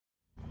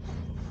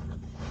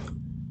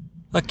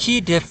A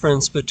key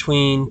difference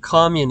between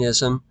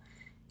communism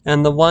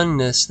and the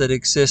oneness that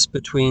exists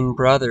between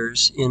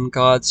brothers in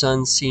God's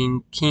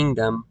unseen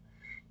kingdom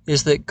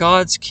is that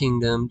God's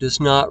kingdom does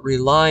not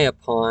rely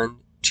upon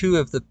two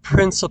of the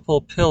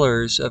principal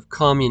pillars of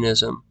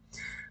communism,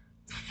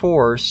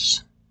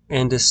 force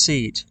and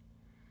deceit.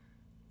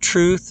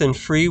 Truth and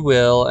free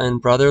will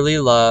and brotherly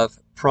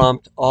love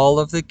prompt all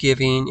of the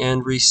giving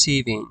and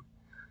receiving.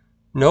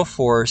 No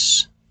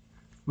force,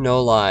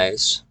 no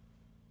lies.